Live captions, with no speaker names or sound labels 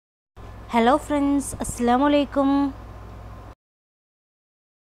Hello friends, Assalamu alaikum.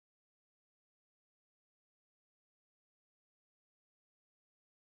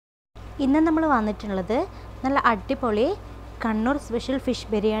 ഇന്ന് നമ്മൾ വന്നിട്ടുള്ളത് നല്ല അടിപൊളി കണ്ണൂർ സ്പെഷ്യൽ ഫിഷ്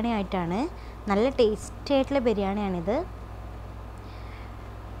ബിരിയാണി ആയിട്ടാണ്. നല്ല ടേസ്റ്റി ആയിട്ടുള്ള ബിരിയാണിയാണിത്.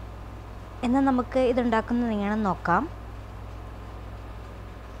 എന്നാൽ നമുക്ക് ഇതുണ്ടാക്കുന്നത് എങ്ങനെയാണെന്ന് നോക്കാം.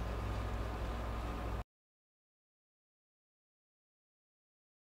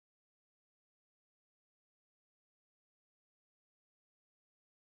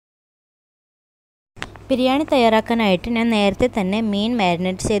 ബിരിയാണി തയ്യാറാക്കാനായിട്ട് ഞാൻ നേരത്തെ തന്നെ മീൻ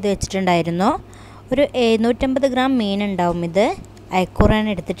മാരിനേറ്റ് ചെയ്ത് വെച്ചിട്ടുണ്ടായിരുന്നു. ഒരു 750 ഗ്രാം മീൻ ഉണ്ടാവും. ഇത് അയക്കൂറാണ്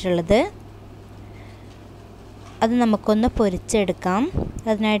എടുത്തിട്ടുള്ളത്. അത് നമുക്കൊന്ന് പൊരിച്ചെടുക്കാം.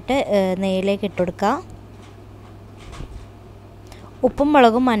 അതിനായിട്ട് നെയ്യിലേക്ക് ഇട്ടുകൊടുക്കാം. ഉപ്പും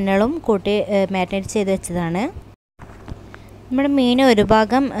മുളകും മഞ്ഞളും കൂട്ടി മാരിനേറ്റ് ചെയ്ത് വെച്ചതാണ്. നമ്മുടെ മീൻ ഒരു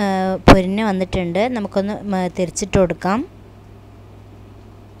ഭാഗം പൊരിഞ്ഞ് വന്നിട്ടുണ്ട്. നമുക്കൊന്ന് തിരിച്ചിട്ട് കൊടുക്കാം.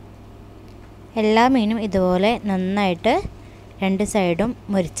 എല്ലാ മീനും ഇതുപോലെ നന്നായിട്ട് രണ്ട് സൈഡും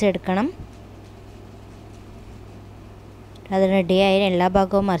മുരിച്ചെടുക്കണം. അത് റെഡിയായി എല്ലാ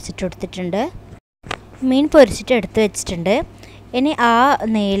ഭാഗവും മറിച്ചിട്ട് കൊടുത്തിട്ടുണ്ട്. മീൻ പൊരിച്ചിട്ട് എടുത്ത് വെച്ചിട്ടുണ്ട്. ഇനി ആ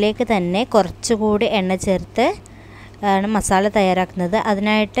നെയ്യിലേക്ക് തന്നെ കുറച്ചുകൂടി എണ്ണ ചേർത്ത് ആണ് മസാല തയ്യാറാക്കുന്നത്.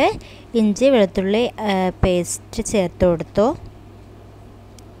 അതിനായിട്ട് ഇഞ്ചി വെളുത്തുള്ളി പേസ്റ്റ് ചേർത്ത് കൊടുത്തു.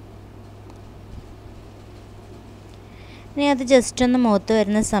 ഇനി അത് ജസ്റ്റ് ഒന്ന് മൂത്ത്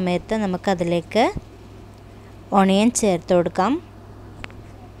വരുന്ന സമയത്ത് നമുക്കതിലേക്ക് ഓണിയൻ ചേർത്ത് കൊടുക്കാം.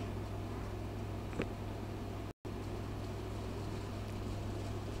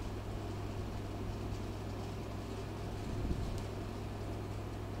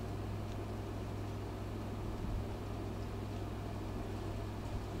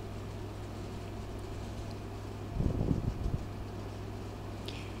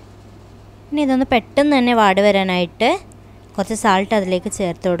 ഇനി ഇതൊന്ന് പെട്ടെന്ന് തന്നെ വാടി വരാനായിട്ട് കുറച്ച് സാൾട്ട് അതിലേക്ക്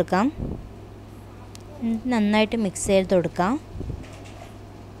ചേർത്ത് കൊടുക്കാം. നന്നായിട്ട് മിക്സ് ചെയ്ത് കൊടുക്കാം.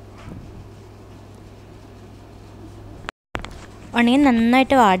 ഒണിയൻ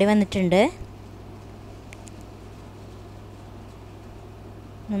നന്നായിട്ട് വാടി വന്നിട്ടുണ്ട്.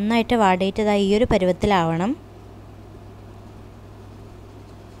 നന്നായിട്ട് വാടിയിട്ട് ഈ ഒരു പരുവത്തിലാവണം.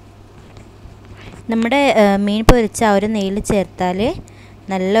 നമ്മുടെ മീൻ പൊരിച്ച ആ ഒരു നെയ്യിൽ ചേർത്താൽ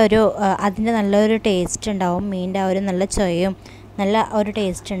അതിൻ്റെ നല്ലൊരു ടേസ്റ്റ് ഉണ്ടാവും. മീനിൻ്റെ ആ ഒരു നല്ല ചൊയയും നല്ല ഒരു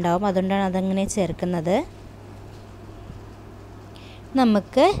ടേസ്റ്റ് ഉണ്ടാവും. അതുകൊണ്ടാണ് അതങ്ങനെ ചേർക്കുന്നത്.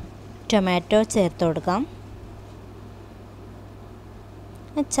 നമുക്ക് ടൊമാറ്റോ ചേർത്ത് കൊടുക്കാം.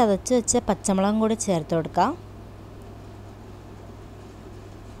 ചതച്ച് വെച്ച പച്ചമുളകും കൂടി ചേർത്ത് കൊടുക്കാം.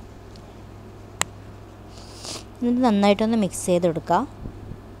 എന്നിട്ട് നന്നായിട്ടൊന്ന് മിക്സ് ചെയ്ത് കൊടുക്കാം.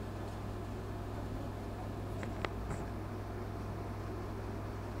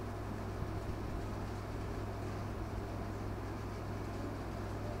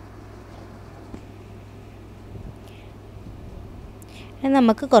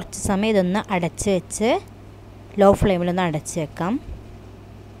 നമുക്ക് കുറച്ച് സമയം ഇതൊന്ന് അടച്ച് വെച്ച് ലോ ഫ്ലെയിമിലൊന്ന് അടച്ച് വെക്കാം.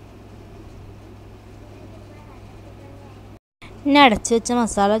 പിന്നെ അടച്ച് വെച്ച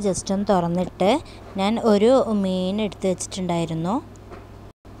മസാല ജസ്റ്റ് ഒന്ന് തുറന്നിട്ട് ഞാൻ ഒരു മീൻ എടുത്ത് വെച്ചിട്ടുണ്ടായിരുന്നു.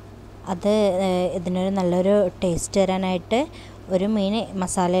 അത് ഇതിനൊരു നല്ലൊരു ടേസ്റ്റ് വരാനായിട്ട് ഒരു മീൻ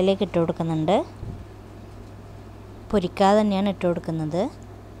മസാലയിലേക്ക് ഇട്ട് കൊടുക്കുന്നുണ്ട്. പൊരിക്കാതെ തന്നെയാണ് ഇട്ട് കൊടുക്കുന്നത്.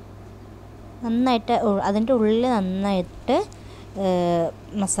 നന്നായിട്ട് അതിൻ്റെ ഉള്ളിൽ നന്നായിട്ട്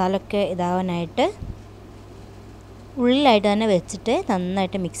മസാലയൊക്കെ ഇതാവാനായിട്ട് ഉള്ളിലായിട്ട് തന്നെ വെച്ചിട്ട്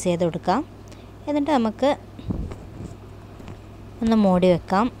നന്നായിട്ട് മിക്സ് ചെയ്ത് കൊടുക്കാം. എന്നിട്ട് നമുക്ക് ഒന്ന് മൂടി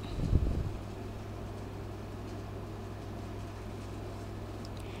വെക്കാം.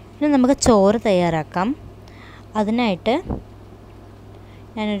 ഇനി നമുക്ക് ചോറ് തയ്യാറാക്കാം. അതിനായിട്ട്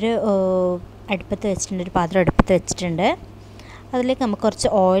ഞാനൊരു അടുപ്പത്ത് വെച്ചിട്ടുണ്ട്. ഒരു പാത്രം അടുപ്പത്ത് വെച്ചിട്ടുണ്ട്. അതിലേക്ക് നമുക്ക്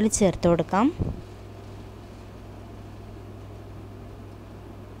കുറച്ച് ഓയിൽ ചേർത്ത് കൊടുക്കാം.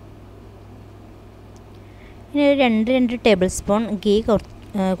 ഇനി ഒരു 2 ടേബിൾ സ്പൂൺ ഗീ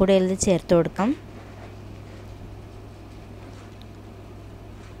കൂടി അതിൽ ചേർത്ത് കൊടുക്കാം.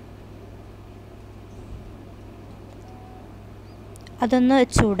 അതൊന്ന്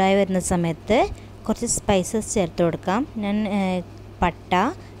ചൂടായി വരുന്ന സമയത്ത് കുറച്ച് സ്പൈസസ് ചേർത്ത് കൊടുക്കാം. ഞാൻ പട്ട,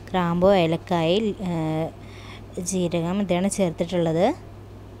 ഗ്രാമ്പു, ഏലക്കായ്, ജീരകം ഇതാണ് ചേർത്തിട്ടുള്ളത്.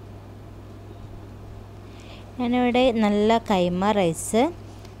 ഞാനിവിടെ നല്ല കൈമ റൈസ്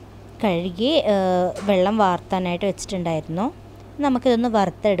കഴുകി വെള്ളം വാർത്താനായിട്ട് വെച്ചിട്ടുണ്ടായിരുന്നു. നമുക്കിതൊന്ന്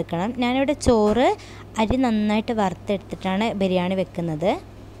വറുത്തെടുക്കണം. ഞാനിവിടെ ചോറ് അരി നന്നായിട്ട് വറുത്തെടുത്തിട്ടാണ് ബിരിയാണി വെക്കുന്നത്.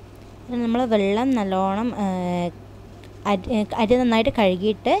 നമ്മൾ വെള്ളം നല്ലോണം അരി നന്നായിട്ട്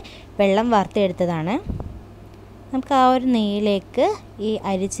കഴുകിയിട്ട് വെള്ളം വാർത്തെടുത്തതാണ്. നമുക്ക് ആ ഒരു നെയ്യിലേക്ക് ഈ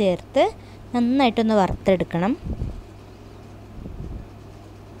അരി ചേർത്ത് നന്നായിട്ടൊന്ന് വറുത്തെടുക്കണം.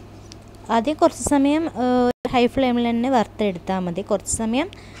 ആദ്യം കുറച്ച് സമയം ഹൈ ഫ്ലെയിമിൽ തന്നെ വറുത്തെടുത്താൽ മതി. കുറച്ച് സമയം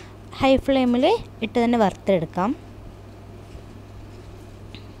ഹൈ ഫ്ലെയിമിൽ ഇട്ട് തന്നെ വറുത്തെടുക്കാം.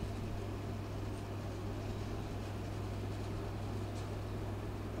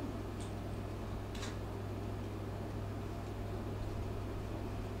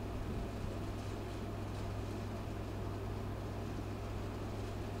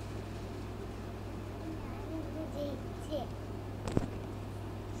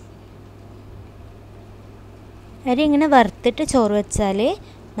 അരി ഇങ്ങനെ വറുത്തിട്ട് ചോറ് വെച്ചാൽ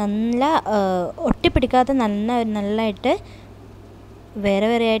നല്ല ഒട്ടിപ്പിടിക്കാതെ നല്ലതായിട്ട് വേറെ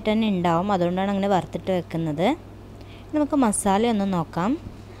ആയിട്ട് തന്നെ ഉണ്ടാവും. അതുകൊണ്ടാണ് അങ്ങനെ വറുത്തിട്ട് വെക്കുന്നത്. നമുക്ക് മസാല ഒന്ന് നോക്കാം.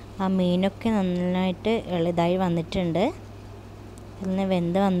 ആ മീനൊക്കെ നന്നായിട്ട് ഇതായി വന്നിട്ടുണ്ട്, അതിന്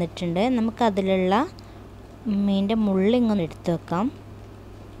വെന്ത് വന്നിട്ടുണ്ട്. നമുക്ക് അതിലുള്ള മീനിൻ്റെ മുള്ളിങ്ങൊന്ന് എടുത്ത് വെക്കാം.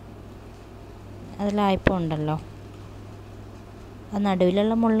 അതിലായപ്പോൾ ഉണ്ടല്ലോ, ആ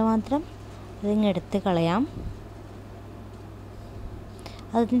നടുവിലുള്ള മുള്ള് മാത്രം അതിങ്ങ് എടുത്ത് കളയാം.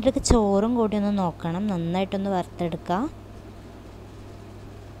 അതിൻ്റെ ചോറും കൂടി ഒന്ന് നോക്കണം, നന്നായിട്ടൊന്ന് വറുത്തെടുക്കുക.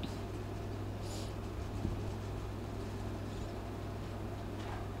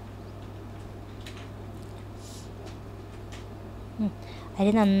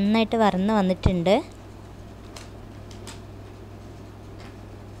 അരി നന്നായിട്ട് വറന്ന് വന്നിട്ടുണ്ട്.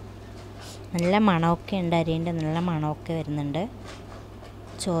 നല്ല മണമൊക്കെ ഉണ്ട്, അരിൻ്റെ നല്ല മണമൊക്കെ വരുന്നുണ്ട്.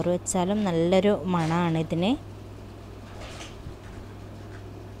 ചോറ് വെച്ചാലും നല്ലൊരു മണമാണ് ഇതിന്.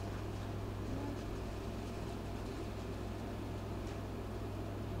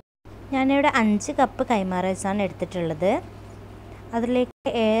 ഞാനിവിടെ 5 കപ്പ് കൈമ റൈസാണ് എടുത്തിട്ടുള്ളത്.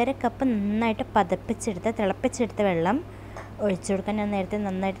 അതിലേക്ക് 1/2 കപ്പ് നന്നായിട്ട് തിളപ്പിച്ചെടുത്ത വെള്ളം ഒഴിച്ചു കൊടുക്കാൻ. ഞാൻ നേരത്തെ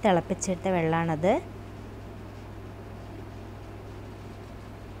നന്നായിട്ട് തിളപ്പിച്ചെടുത്ത വെള്ളമാണത്.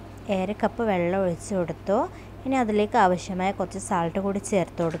 1/2 കപ്പ് വെള്ളം ഒഴിച്ചു കൊടുത്തു. ഇനി അതിലേക്ക് ആവശ്യമായ കുറച്ച് സാൾട്ട് കൂടി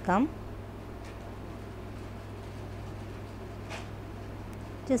ചേർത്ത് കൊടുക്കാം.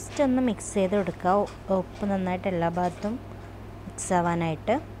 ജസ്റ്റ് ഒന്ന് മിക്സ് ചെയ്ത് കൊടുക്കുക, ഉപ്പ് നന്നായിട്ട് എല്ലാ ഭാഗത്തും മിക്സ്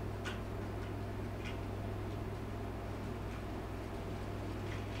ആവാനായിട്ട്.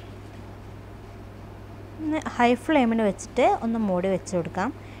 ഹൈ ഫ്ലെയിമിൽ വെച്ചിട്ട് ഒന്ന് മൂടി വെച്ച് കൊടുക്കാം.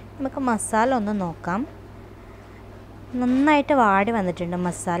 നമുക്ക് മസാല ഒന്ന് നോക്കാം. നന്നായിട്ട് വാടി വന്നിട്ടുണ്ട്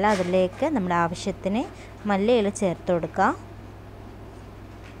മസാല. അതിലേക്ക് നമ്മുടെ ആവശ്യത്തിന് മല്ലിയില ചേർത്ത് കൊടുക്കുക.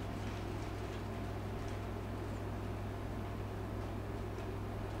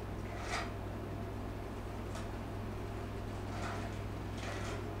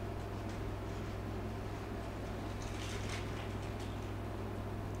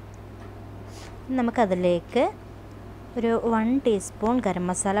 നമുക്കതിലേക്ക് ഒരു 1 ടീസ്പൂൺ ഗരം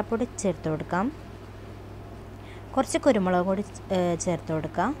മസാല പൊടി ചേർത്ത് കൊടുക്കാം. കുറച്ച് കുരുമുളക് പൊടി ചേർത്ത്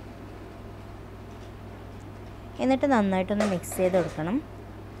കൊടുക്കാം. എന്നിട്ട് നന്നായിട്ടൊന്ന് മിക്സ് ചെയ്ത് കൊടുക്കണം.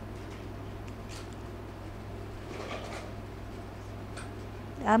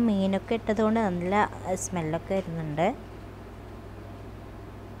 ആ മീനൊക്കെ ഇട്ടതുകൊണ്ട് നല്ല സ്മെല്ലൊക്കെ വരുന്നുണ്ട്.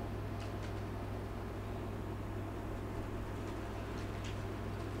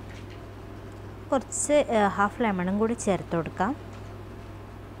 കുറച്ച് ഹാഫ് ലെമണും കൂടി ചേർത്ത് കൊടുക്കാം.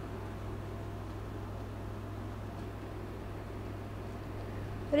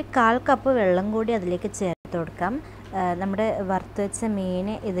 ഒരു 1/4 കപ്പ് വെള്ളം കൂടി അതിലേക്ക് ചേർത്ത് കൊടുക്കാം. നമ്മുടെ വറുത്ത് വെച്ച മീൻ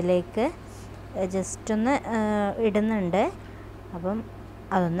ഇതിലേക്ക് ജസ്റ്റ് ഒന്ന് ഇടുന്നുണ്ട്. അപ്പം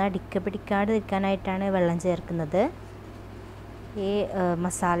അതൊന്ന് പിടിക്കാതിരിക്കാനായിട്ടാണ് വെള്ളം ചേർക്കുന്നത്. ഈ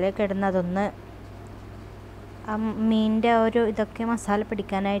മസാലയൊക്കെ ഇടുന്ന അതൊന്ന് ആ മീനിൻ്റെ ഒരു ഇതൊക്കെ മസാല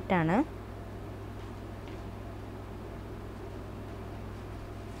പിടിക്കാനായിട്ടാണ്.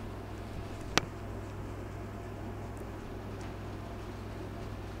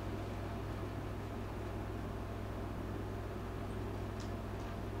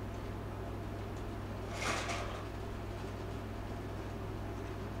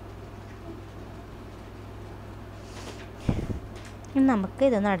 നമുക്ക്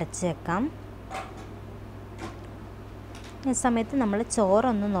ഇതൊന്ന് അടച്ച് വെക്കാം. ഈ സമയത്ത് നമ്മൾ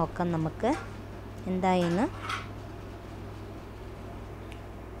ചോറൊന്ന് നോക്കാം നമുക്ക് എന്തായെന്ന്.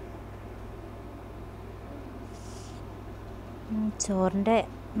 ചോറിൻ്റെ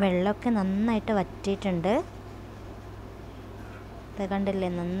വെള്ളമൊക്കെ നന്നായിട്ട് വറ്റിയിട്ടുണ്ട്. ഇത് കണ്ടില്ലേ,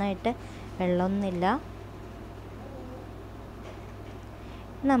 നന്നായിട്ട് വെള്ളമൊന്നുമില്ല.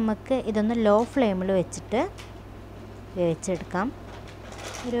 നമുക്ക് ഇതൊന്ന് ലോ ഫ്ലെയിമിൽ വെച്ചിട്ട് വേവിച്ചെടുക്കാം.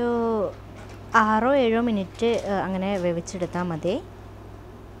 ഒരു 6-7 മിനിറ്റ് അങ്ങനെ വേവിച്ചെടുത്താൽ മതി.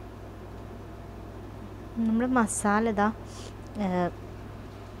 നമ്മൾ മസാല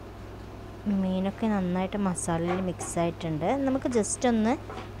മീനൊക്കെ നന്നായിട്ട് മസാലയിൽ മിക്സ് ആയിട്ടുണ്ട്. നമുക്ക് ജസ്റ്റ് ഒന്ന്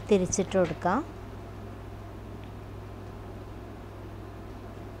തിരിച്ചിട്ട് കൊടുക്കാം.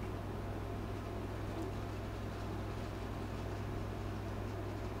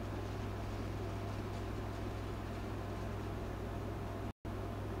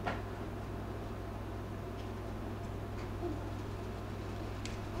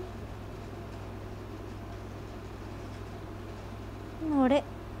 ഇവിടെ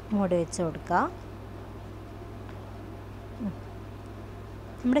മൂടി വെച്ച് കൊടുക്കുക.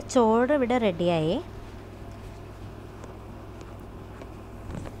 നമ്മുടെ ചോറ് ഇവിടെ റെഡിയായി.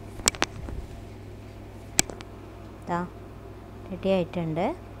 റെഡി ആയിട്ടുണ്ട്.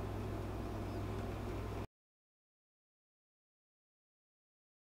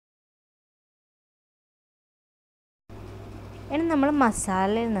 ഇനി നമ്മൾ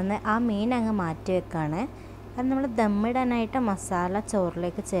മസാലയിൽ നിന്ന് ആ മീൻ അങ്ങ് മാറ്റി വെക്കുകയാണ്. കാരണം നമ്മൾ ദമ്മിടാനായിട്ട് മസാല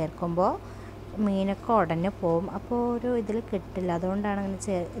ചോറിലേക്ക് ചേർക്കുമ്പോൾ മീനൊക്കെ ഉടഞ്ഞു പോവും. അപ്പോൾ ഒരു ഇതിൽ കിട്ടില്ല. അതുകൊണ്ടാണ് അങ്ങനെ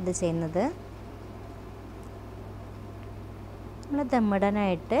ഇത് ചെയ്യുന്നത്. നമ്മൾ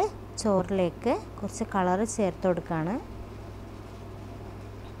ദമ്മിടാനായിട്ട് ചോറിലേക്ക് കുറച്ച് കളറ് ചേർത്ത് കൊടുക്കുകയാണ്.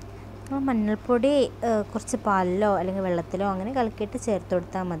 മഞ്ഞൾപ്പൊടി കുറച്ച് പാലിലോ അല്ലെങ്കിൽ വെള്ളത്തിലോ അങ്ങനെ കലക്കിയിട്ട് ചേർത്ത്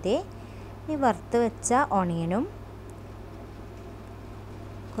കൊടുത്താൽ മതി. ഈ വറുത്ത് വെച്ച ഓണിയനും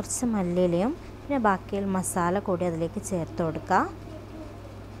കുറച്ച് മല്ലിയിലയും പിന്നെ ബാക്കിയുള്ള മസാല കൂടി അതിലേക്ക് ചേർത്ത് കൊടുക്കുക.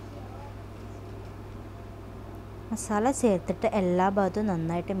 മസാല ചേർത്തിട്ട് എല്ലാ ഭാഗത്തും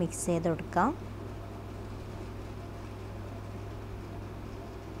നന്നായിട്ട് മിക്സ് ചെയ്ത് കൊടുക്കാം.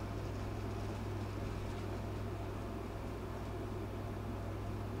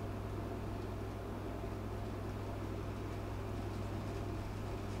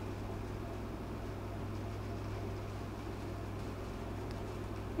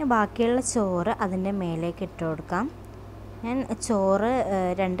 ബാക്കിയുള്ള ചോറ് അതിൻ്റെ മേലേക്ക് ഇട്ട് കൊടുക്കാം. ഞാൻ ചോറ്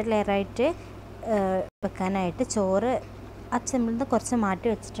 2 ലെയറായിട്ട് വെക്കാനായിട്ട് ചോറ് ആ ചെമ്പിൽ നിന്ന് കുറച്ച് മാറ്റി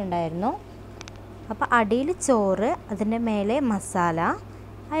വെച്ചിട്ടുണ്ടായിരുന്നു. അപ്പോൾ അടിയിൽ ചോറ്, അതിൻ്റെ മേലെ മസാല,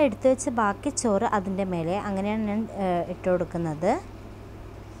 ആ എടുത്തു വെച്ച് ബാക്കി ചോറ് അതിൻ്റെ മേലെ, അങ്ങനെയാണ് ഞാൻ ഇട്ട് കൊടുക്കുന്നത്.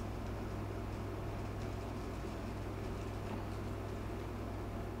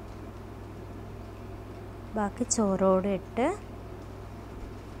 ബാക്കി ചോറോട് ഇട്ട്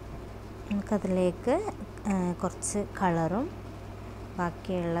നമുക്കതിലേക്ക് കുറച്ച് കളറും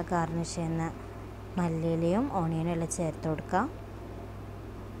ബാക്കിയുള്ള ഗാർണിഷ് ചെയ്യുന്ന മല്ലിയിലയും ഓണിയനും എല്ലാം ചേർത്ത് കൊടുക്കാം.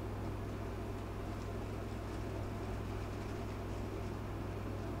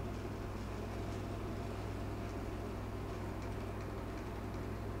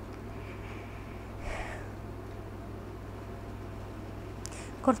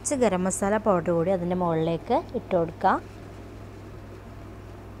 കുറച്ച് ഗരം മസാല പൗഡർ കൂടി അതിൻ്റെ മുകളിലേക്ക് ഇട്ട് കൊടുക്കാം.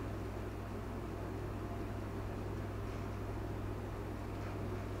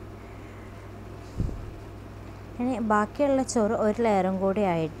 ഇനി ബാക്കിയുള്ള ചോറ് 1 ലെയറും കൂടി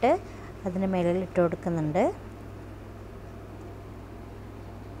ആയിട്ട് അതിന് മേലിൽ ഇട്ട് കൊടുക്കുന്നുണ്ട്.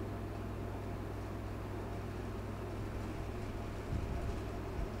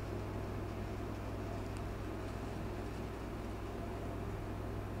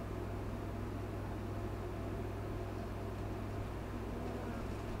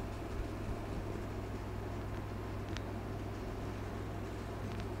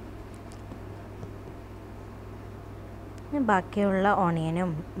 ബാക്കിയുള്ള ഓണിയനും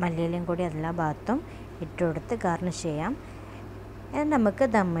മല്ലിയിലയും കൂടി എല്ലാ ഭാഗത്തും ഇട്ട് കൊടുത്ത് ഗാർണിഷ് ചെയ്യാം. നമുക്ക്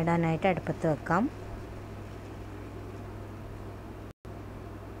ദമ്മിടാനായിട്ട് അടുപ്പത്ത് വെക്കാം.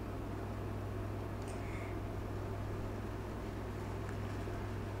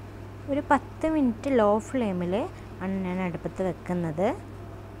 ഒരു 10 മിനിറ്റ് ലോ ഫ്ലെയിമിൽ ആണ് ഞാൻ അടുപ്പത്ത് വെക്കുന്നത്.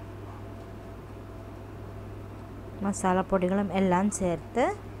 മസാലപ്പൊടികളും എല്ലാം ചേർത്ത്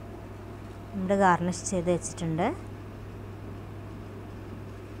നമ്മൾ ഗാർണിഷ് ചെയ്ത് വെച്ചിട്ടുണ്ട്.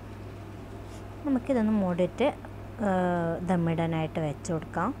 നമുക്കിതൊന്ന് മൂടിയിട്ട് ദമ്മിടാനായിട്ട് വെച്ച്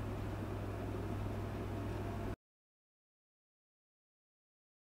കൊടുക്കാം.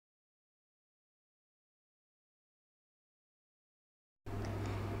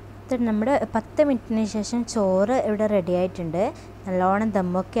 നമ്മുടെ 10 മിനിറ്റിന് ശേഷം ചോറ് ഇവിടെ റെഡി ആയിട്ടുണ്ട്. നല്ലോണം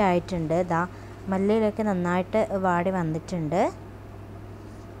ദമ്മൊക്കെ ആയിട്ടുണ്ട്. മല്ലിയിലൊക്കെ നന്നായിട്ട് വാടി വന്നിട്ടുണ്ട്.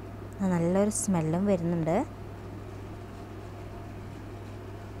 നല്ലൊരു സ്മെല്ലും വരുന്നുണ്ട്.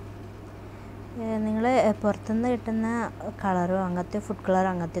 നിങ്ങൾ പുറത്തുനിന്ന് കിട്ടുന്ന കളറോ അങ്ങനത്തെ ഫുഡ് കളറോ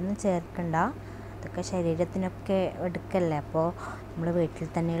അങ്ങനത്തെ ഒന്നും ചേർക്കണ്ട. അതൊക്കെ ശരീരത്തിനൊക്കെ എടുക്കല്ലേ. അപ്പോൾ നമ്മൾ വീട്ടിൽ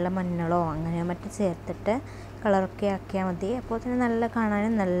തന്നെയുള്ള മഞ്ഞളോ അങ്ങനെയോ മറ്റോ ചേർത്തിട്ട് കളറൊക്കെ ആക്കിയാൽ മതി. അപ്പോൾ തന്നെ നല്ല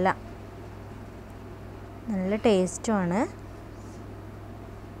കാണാനും നല്ല ടേസ്റ്റുമാണ്.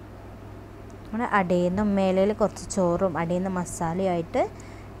 നമ്മുടെ അടിയിൽ നിന്നും മേലയിൽ കുറച്ച് ചോറും അടിയിൽ നിന്ന് മസാലയുമായിട്ട്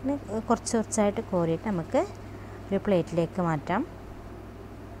ഇനി കുറച്ച് കുറച്ചായിട്ട് കോരിയിട്ട് നമുക്ക് ഒരു പ്ലേറ്റിലേക്ക് മാറ്റാം.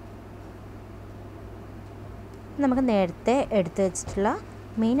 നമുക്ക് നേരത്തെ എടുത്ത് വെച്ചിട്ടുള്ള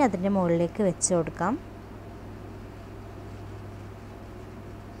മീൻ അതിൻ്റെ മുകളിലേക്ക് വെച്ച് കൊടുക്കാം.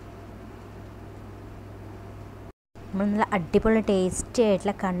 നമ്മൾ നല്ല അടിപൊളി ടേസ്റ്റി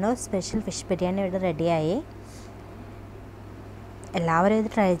ആയിട്ടുള്ള കണ്ണൂർ സ്പെഷ്യൽ ഫിഷ് ബിരിയാണി ഇവിടെ റെഡിയായി. എല്ലാവരും ഇത്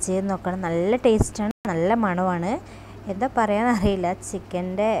ട്രൈ ചെയ്ത് നോക്കണം. നല്ല ടേസ്റ്റാണ്, നല്ല മണമാണ്. എന്താ പറയാനറിയില്ല,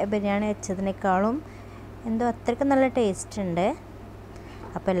 ചിക്കൻ്റെ ബിരിയാണി വെച്ചതിനേക്കാളും എന്തോ അത്രയ്ക്ക് നല്ല ടേസ്റ്റ് ഉണ്ട്.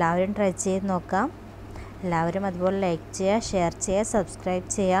 അപ്പോൾ എല്ലാവരും ട്രൈ ചെയ്ത് നോക്കാം. എല്ലാവരും അതുപോലെ ലൈക്ക് ചെയ്യുക, ഷെയർ ചെയ്യുക, സബ്സ്ക്രൈബ്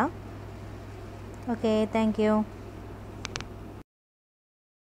ചെയ്യുക. Okay, thank you.